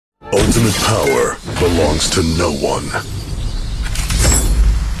Ultimate power belongs to no one.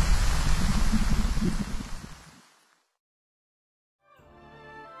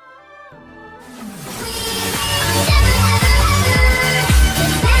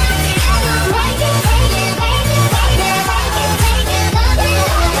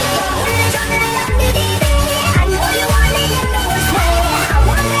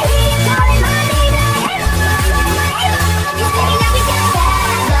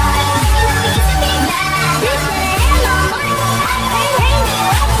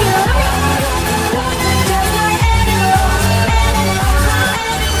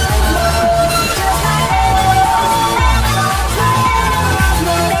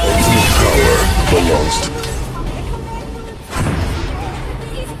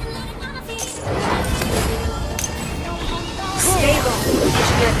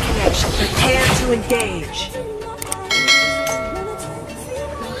 Prepare to engage.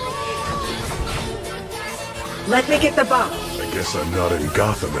 Let me get the bump. I guess I'm not in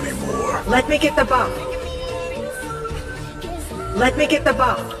Gotham anymore. Let me get the bump. Let me get the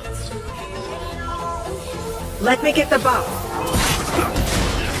bump. Let me get the bump.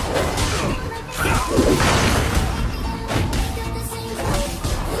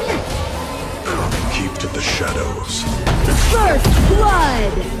 Keep to the shadows. First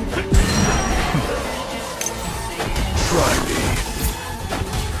blood! Try me.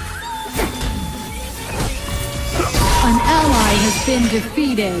 An ally has been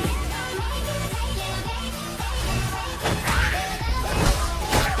defeated.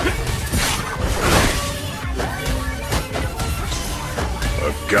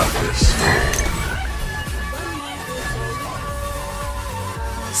 I've got this.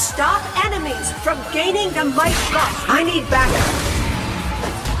 Stop enemies from gaining the might buff. I need backup.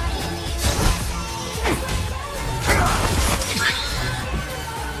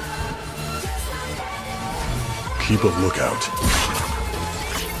 Keep a lookout.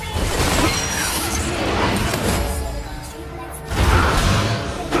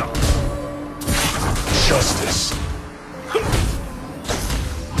 Justice.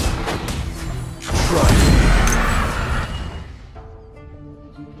 Try me.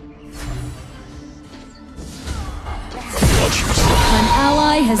 An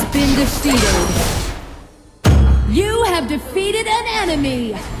ally has been defeated. You have defeated an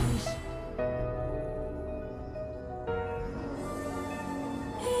enemy.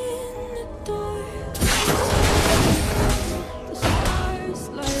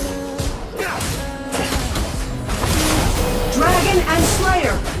 Dragon and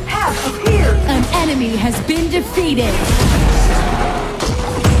Slayer have appeared. An enemy has been defeated.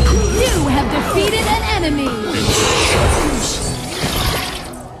 You have defeated an enemy.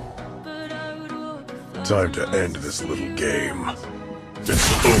 Time to end this little game.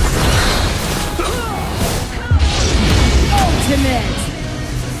 It's over. Ultimate.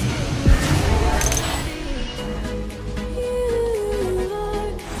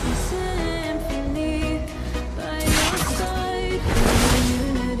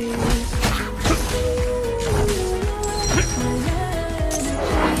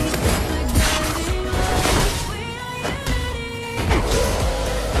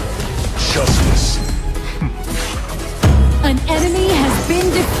 Justice. An enemy has been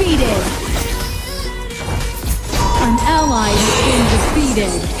defeated. An ally has been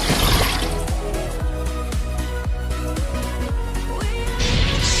defeated.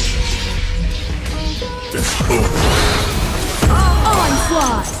 It's over.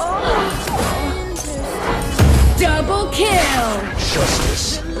 Onslaught. Double kill. Justice.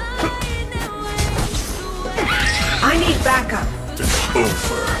 I need backup. It's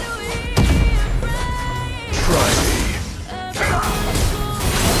over. Try me.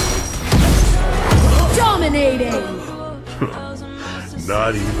 Dominating.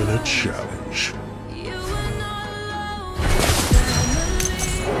 Not even a challenge.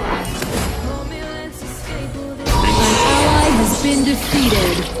 An ally has been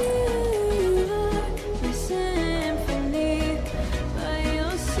defeated.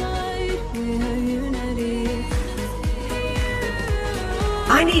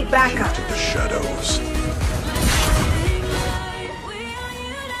 I need backup. To the shadows.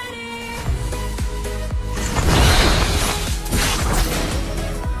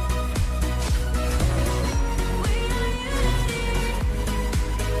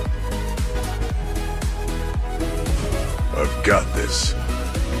 I've got this.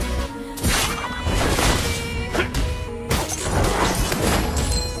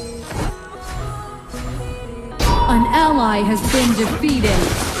 An ally has been defeated.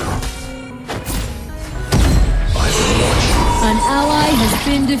 I've watched. An ally has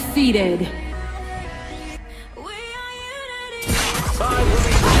been defeated.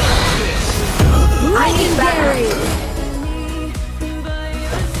 Legendary!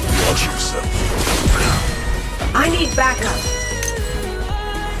 Watch yourself. I need backup.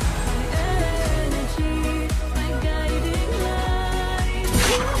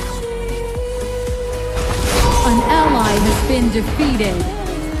 An ally has been defeated.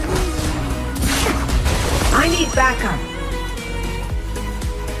 I need backup.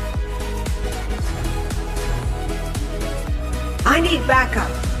 I need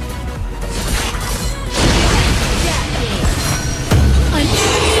backup. An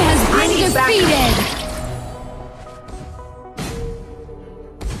enemy has I been need backup. defeated.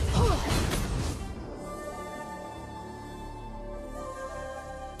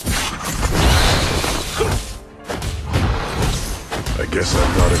 I guess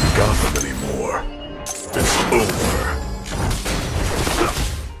I'm not in Gotham anymore. It's over.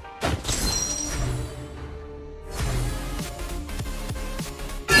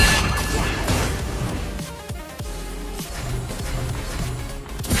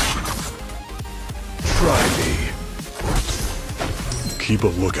 Try me. Keep a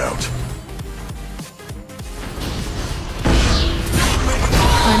lookout.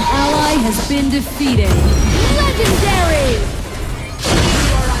 An ally has been defeated. Legendary!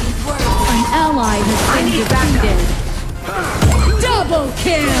 An ally has been need defeated. Double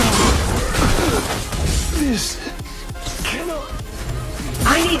kill! This cannot.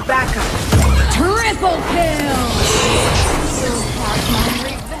 I need backup. Triple kill!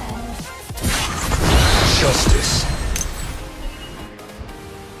 Justice.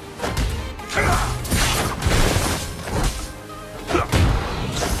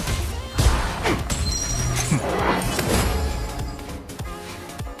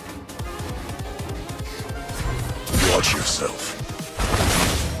 Watch yourself.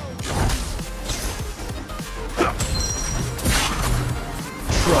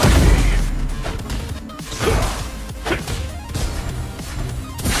 Try me.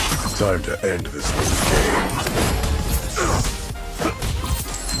 Time to end this little game.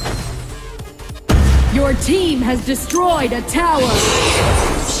 Your team has destroyed a tower.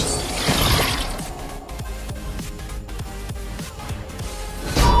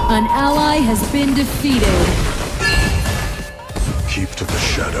 An ally has been defeated. Keep to the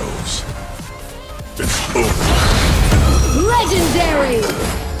shadows. It's over. Legendary!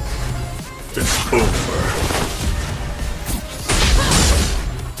 It's over.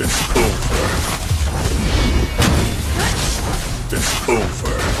 It's over. It's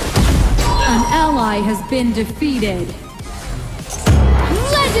over. An ally has been defeated.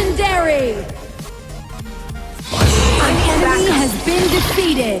 Legendary! An enemy has been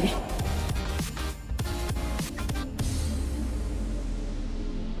defeated.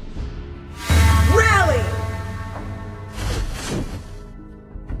 Rally!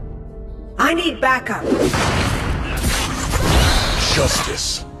 I need backup.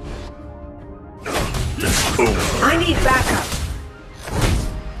 Justice. It's over. I need backup.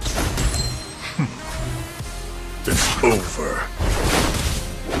 It's over.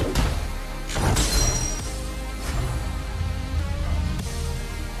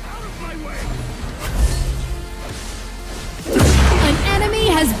 An enemy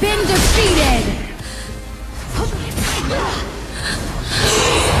has been defeated.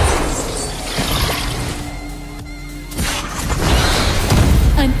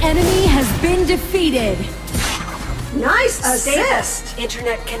 An enemy has been defeated. Nice assist.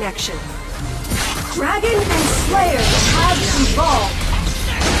 Internet connection. Dragon and Slayer have evolved.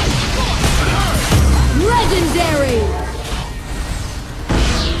 Legendary!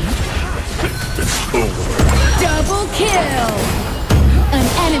 It's over. Double kill! An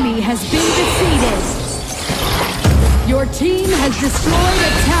enemy has been defeated. Your team has destroyed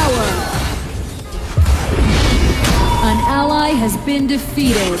a tower. An ally has been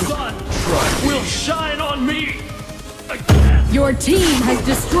defeated. Sun will shine on me again. Your team has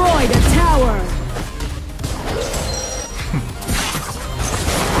destroyed a tower.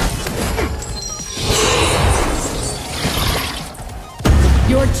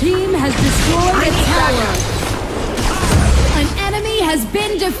 Your team has destroyed a tower. An enemy has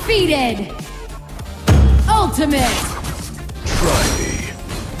been defeated. Ultimate. Try me.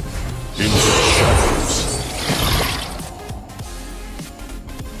 Into the shadows.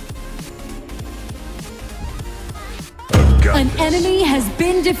 I've got An this. enemy has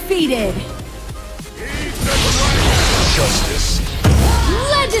been defeated. Justice.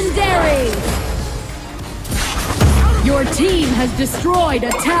 Legendary! Your team has destroyed a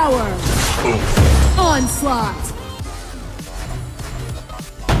tower. Over. Onslaught.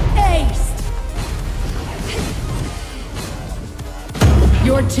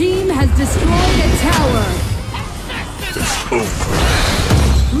 Your team has destroyed a tower. It's over.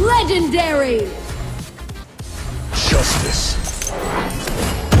 Legendary! Justice.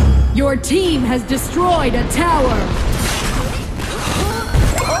 Your team has destroyed a tower.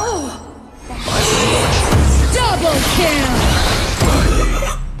 Double kill!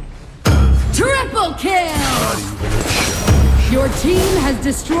 Triple kill! Your team has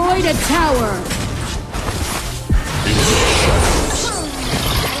destroyed a tower.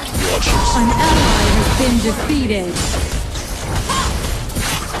 An ally has been defeated.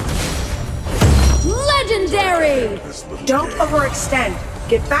 Legendary! This little Don't game. overextend.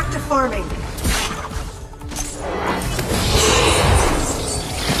 Get back to farming.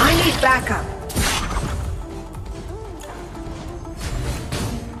 I need backup.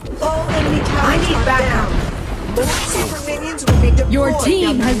 All enemy towers I need backup. More super minions will be deployed. Your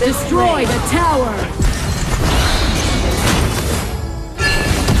team down has the middle destroyed lane. a tower.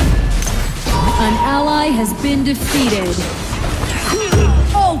 An ally has been defeated.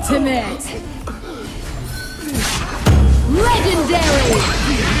 Ultimate! Legendary!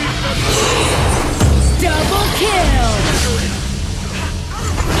 Double kill!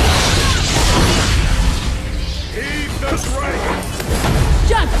 Heave the dragon.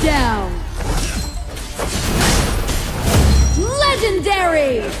 Shut down!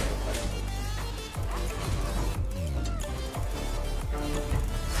 Legendary!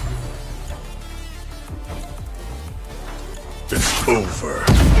 It's over.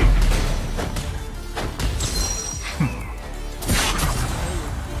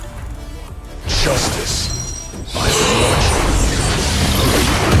 Justice. I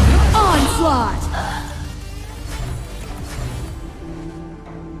Onslaught!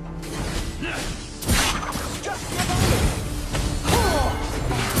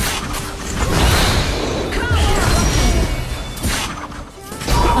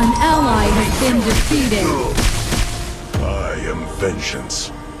 An ally has been defeated. I am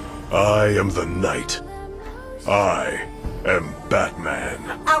vengeance. I am the night. I am Batman.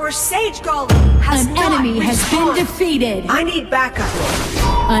 Our Sage Golem has An not enemy has been respawned. defeated. I need backup.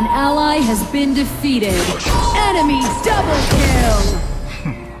 An ally has been defeated. Enemy double kill!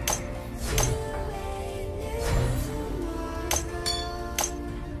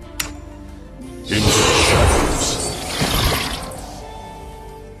 Into the shadows.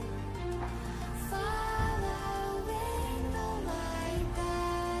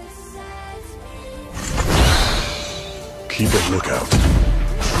 Keep a lookout.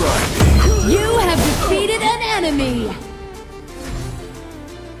 Try me. You have defeated an enemy!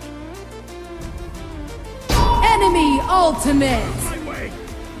 Enemy ultimate!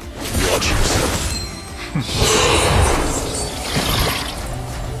 Watch yourself.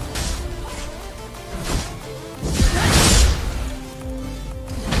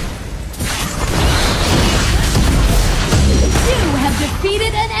 You have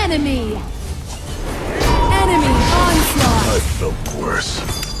defeated an enemy! Enemy onslaught! I felt worse.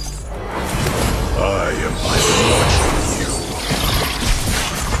 I'm watching you.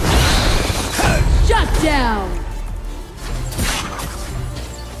 Shut down!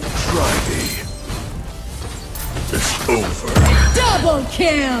 Try me. It's over. Double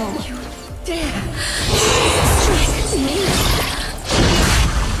kill! Strike me.